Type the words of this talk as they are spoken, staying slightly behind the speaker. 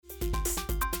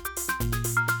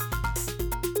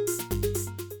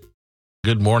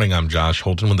Good morning, I'm Josh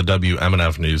Holton with the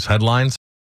WMNF News headlines.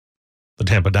 The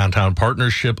Tampa Downtown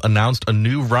Partnership announced a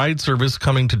new ride service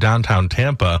coming to downtown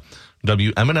Tampa.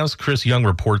 WMNF's Chris Young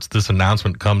reports this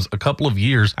announcement comes a couple of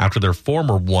years after their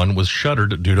former one was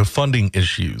shuttered due to funding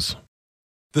issues.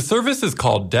 The service is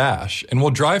called Dash and will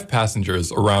drive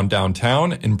passengers around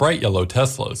downtown in bright yellow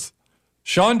Teslas.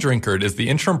 Sean Drinkard is the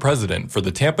interim president for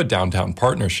the Tampa Downtown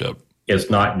Partnership. It's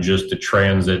not just a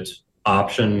transit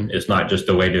option. It's not just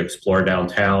a way to explore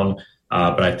downtown,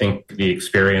 but I think the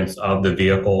experience of the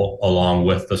vehicle along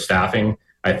with the staffing,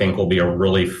 I think will be a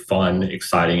really fun,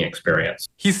 exciting experience.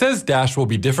 He says Dash will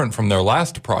be different from their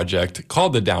last project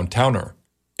called the Downtowner.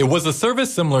 It was a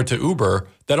service similar to Uber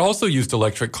that also used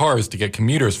electric cars to get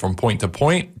commuters from point to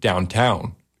point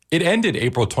downtown. It ended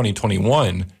April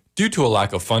 2021 due to a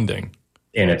lack of funding.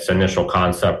 In its initial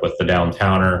concept with the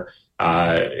Downtowner,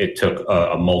 it took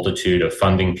a multitude of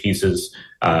funding pieces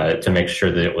to make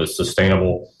sure that it was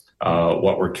sustainable.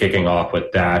 What we're kicking off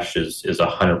with Dash is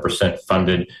 100%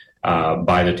 funded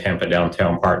by the Tampa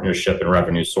Downtown Partnership and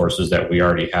revenue sources that we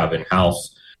already have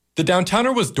in-house. The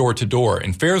Downtowner was door-to-door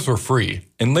and fares were free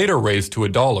and later raised to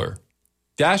 $1.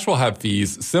 Dash will have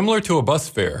fees similar to a bus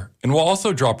fare and will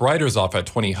also drop riders off at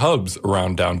 20 hubs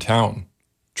around downtown.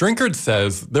 Drinkard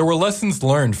says there were lessons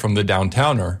learned from the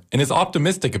Downtowner and is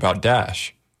optimistic about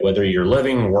Dash. Whether you're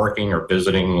living, working, or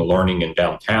visiting, learning in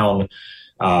downtown,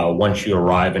 once you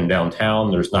arrive in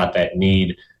downtown, there's not that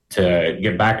need to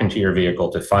get back into your vehicle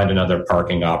to find another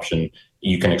parking option.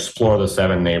 You can explore the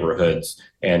 7 neighborhoods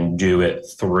and do it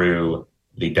through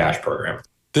the Dash program.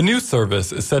 The new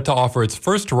service is set to offer its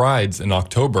first rides in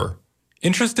October.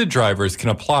 Interested drivers can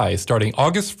apply starting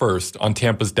August 1st on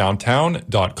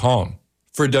tampasdowntown.com.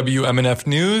 For WMNF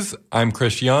News, I'm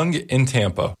Chris Young in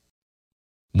Tampa.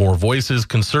 More voices,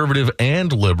 conservative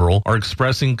and liberal, are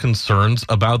expressing concerns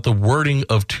about the wording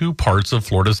of 2 parts of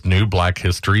Florida's new Black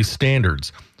History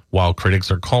standards. While critics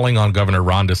are calling on Governor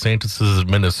Ron DeSantis'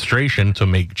 administration to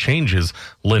make changes,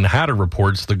 Lynn Hatter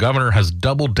reports the governor has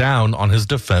doubled down on his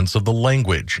defense of the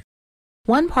language.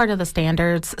 One part of the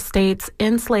standards states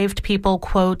enslaved people,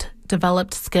 quote,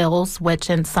 developed skills which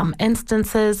in some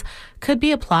instances could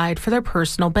be applied for their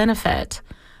personal benefit.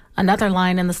 Another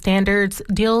line in the standards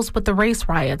deals with the race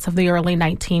riots of the early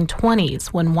 1920s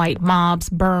when white mobs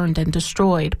burned and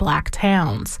destroyed black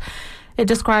towns. It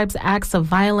describes acts of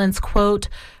violence, quote,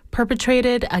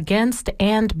 perpetrated against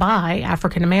and by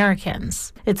African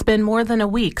Americans. It's been more than a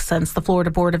week since the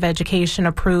Florida Board of Education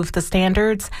approved the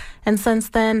standards, and since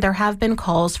then there have been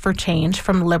calls for change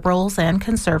from liberals and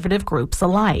conservative groups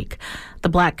alike. The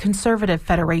Black Conservative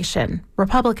Federation,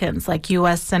 Republicans like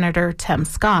U.S. Senator Tim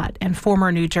Scott and former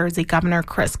New Jersey Governor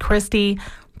Chris Christie,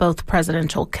 both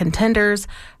presidential contenders,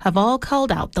 have all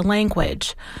called out the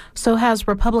language. So has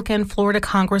Republican Florida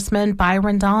Congressman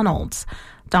Byron Donalds.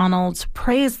 Donalds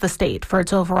praised the state for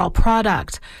its overall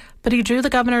product, but he drew the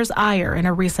governor's ire in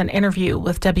a recent interview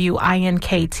with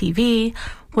WINK-TV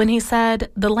when he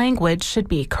said the language should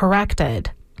be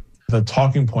corrected. The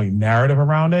talking point narrative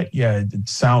around it, it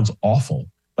sounds awful.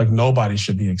 Like nobody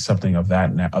should be accepting of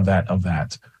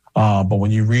that. But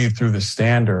when you read through the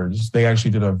standards, they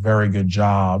actually did a very good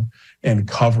job in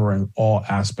covering all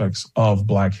aspects of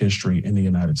Black history in the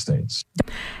United States.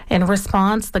 In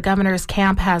response, the governor's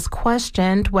camp has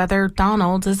questioned whether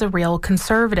Donalds is a real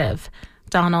conservative.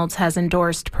 Donalds has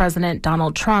endorsed President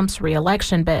Donald Trump's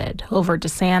re-election bid over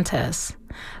DeSantis.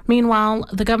 Meanwhile,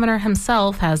 the governor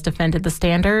himself has defended the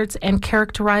standards and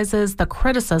characterizes the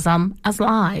criticism as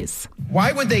lies.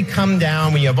 Why would they come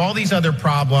down when you have all these other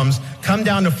problems, come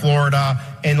down to Florida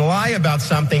and lie about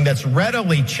something that's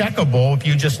readily checkable if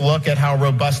you just look at how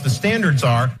robust the standards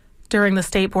are? During the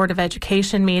State Board of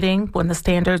Education meeting, when the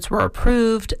standards were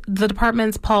approved, the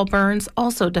department's Paul Burns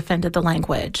also defended the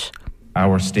language.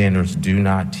 Our standards do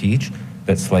not teach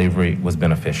that slavery was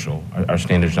beneficial. Our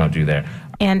standards don't do that.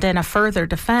 And in a further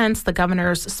defense, the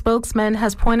governor's spokesman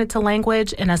has pointed to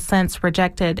language in a since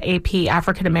rejected AP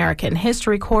African American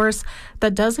history course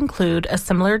that does include a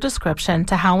similar description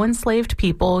to how enslaved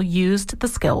people used the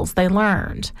skills they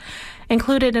learned.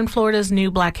 Included in Florida's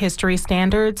new Black History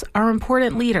standards are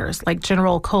important leaders like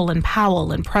General Colin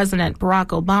Powell and President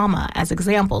Barack Obama as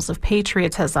examples of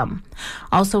patriotism.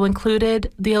 Also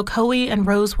included the Ocoee and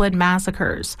Rosewood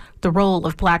massacres, the role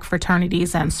of Black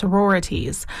fraternities and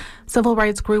sororities, civil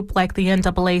rights group like the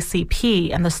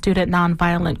NAACP and the Student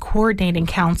Nonviolent Coordinating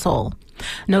Council.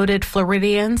 Noted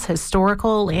Floridians,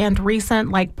 historical and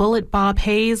recent, like Bullet Bob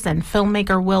Hayes and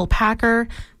filmmaker Will Packer,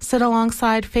 sit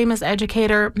alongside famous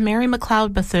educator Mary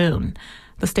McLeod Bethune.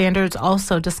 The standards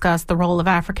also discuss the role of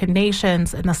African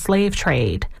nations in the slave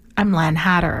trade. I'm Lynn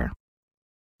Hatter.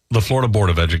 The Florida Board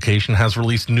of Education has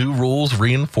released new rules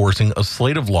reinforcing a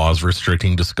slate of laws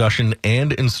restricting discussion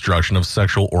and instruction of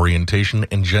sexual orientation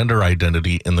and gender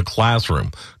identity in the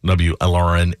classroom.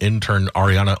 WLRN intern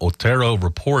Ariana Otero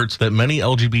reports that many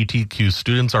LGBTQ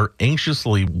students are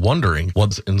anxiously wondering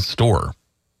what's in store.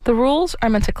 The rules are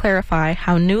meant to clarify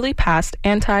how newly passed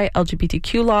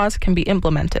anti-LGBTQ laws can be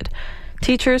implemented.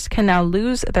 Teachers can now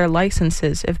lose their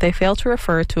licenses if they fail to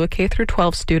refer to a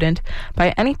K-12 student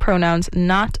by any pronouns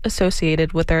not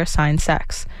associated with their assigned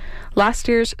sex. Last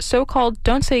year's so-called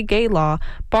Don't Say Gay law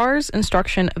bars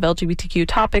instruction of LGBTQ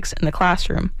topics in the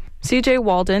classroom. CJ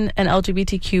Walden, an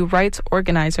LGBTQ rights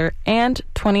organizer and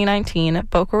 2019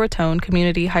 Boca Raton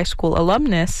Community High School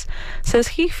alumnus, says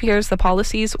he fears the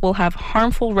policies will have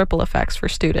harmful ripple effects for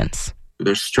students.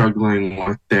 They're struggling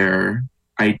with their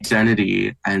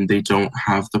identity and they don't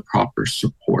have the proper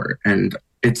support, and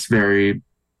it's very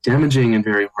damaging and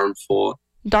very harmful.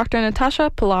 Dr.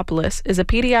 Natasha Pilopoulos is a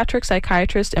pediatric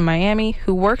psychiatrist in Miami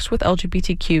who works with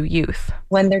LGBTQ youth.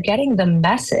 When they're getting the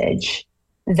message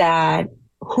that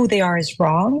who they are is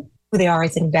wrong, who they are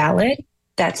is invalid,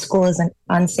 that school is an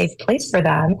unsafe place for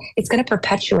them, it's going to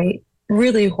perpetuate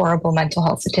really horrible mental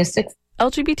health statistics.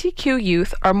 LGBTQ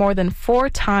youth are more than 4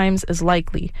 times as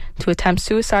likely to attempt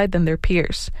suicide than their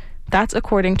peers. That's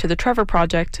according to the Trevor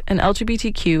Project, an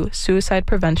LGBTQ suicide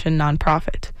prevention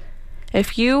nonprofit.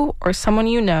 If you or someone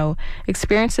you know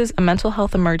experiences a mental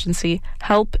health emergency,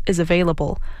 help is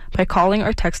available by calling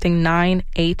or texting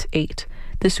 988,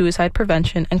 the Suicide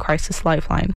Prevention and Crisis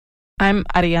Lifeline. I'm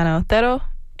Ariana Otero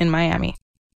in Miami.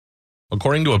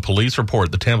 According to a police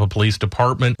report, the Tampa Police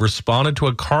Department responded to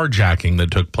a carjacking that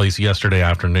took place yesterday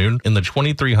afternoon in the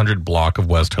 2300 block of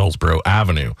West Hillsborough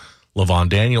Avenue. Lavon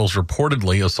Daniels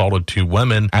reportedly assaulted 2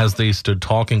 women as they stood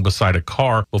talking beside a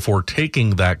car before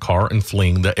taking that car and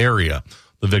fleeing the area.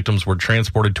 The victims were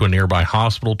transported to a nearby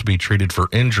hospital to be treated for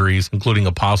injuries, including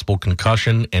a possible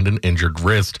concussion and an injured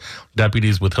wrist.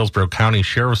 Deputies with Hillsborough County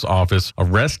Sheriff's Office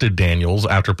arrested Daniels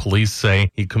after police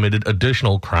say he committed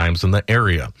additional crimes in the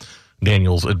area.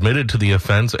 Daniels admitted to the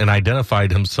offense and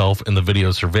identified himself in the video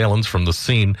surveillance from the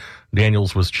scene.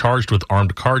 Daniels was charged with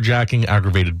armed carjacking,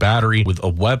 aggravated battery with a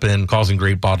weapon, causing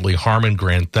great bodily harm, and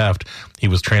grand theft. He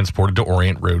was transported to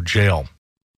Orient Road Jail.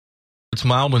 It's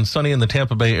mild and sunny in the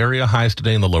Tampa Bay area, highs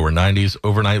today in the lower 90s,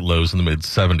 overnight lows in the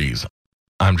mid-70s.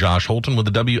 I'm Josh Holton with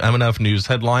the WMNF News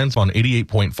headlines on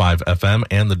 88.5 FM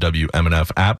and the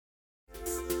WMNF app.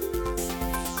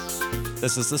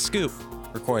 This is The Scoop,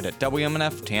 recorded at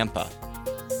WMNF Tampa.